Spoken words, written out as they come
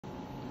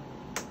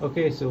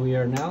Okay, so we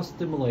are now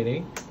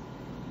stimulating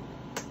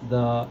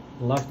the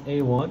left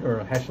A1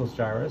 or Heschel's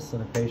gyrus in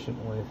a patient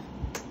with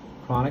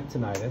chronic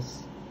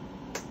tinnitus.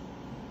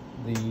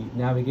 The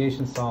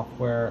navigation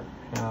software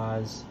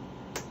has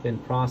been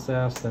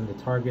processed and the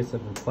targets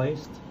have been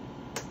placed.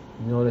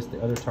 Notice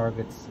the other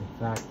targets, in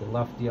fact, the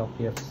left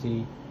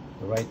DLPFC,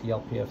 the right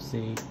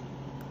DLPFC.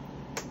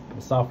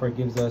 The software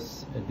gives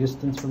us a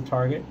distance from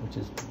target, which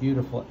is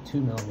beautiful at 2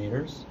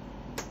 millimeters,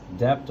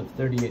 depth of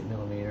 38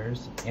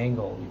 millimeters,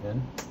 angle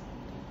even,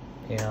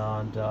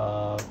 and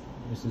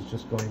this is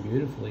just going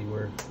beautifully.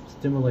 We're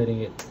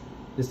stimulating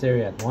this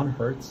area at 1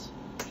 hertz,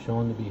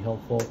 shown to be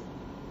helpful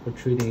for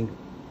treating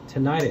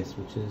tinnitus,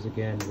 which is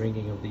again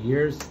ringing of the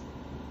ears,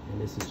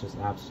 and this is just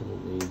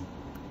absolutely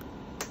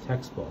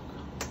textbook.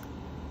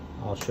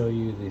 I'll show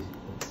you the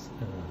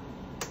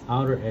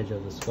outer edge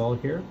of the skull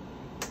here,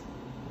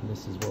 and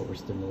this is what we're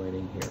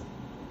stimulating here,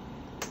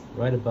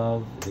 right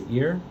above the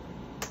ear,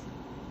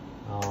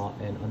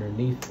 and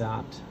underneath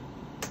that,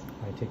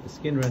 if I take the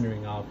skin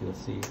rendering off, you'll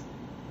see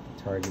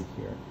the target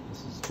here.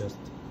 This is just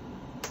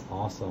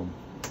awesome.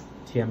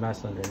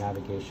 TMS under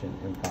navigation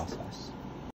and process.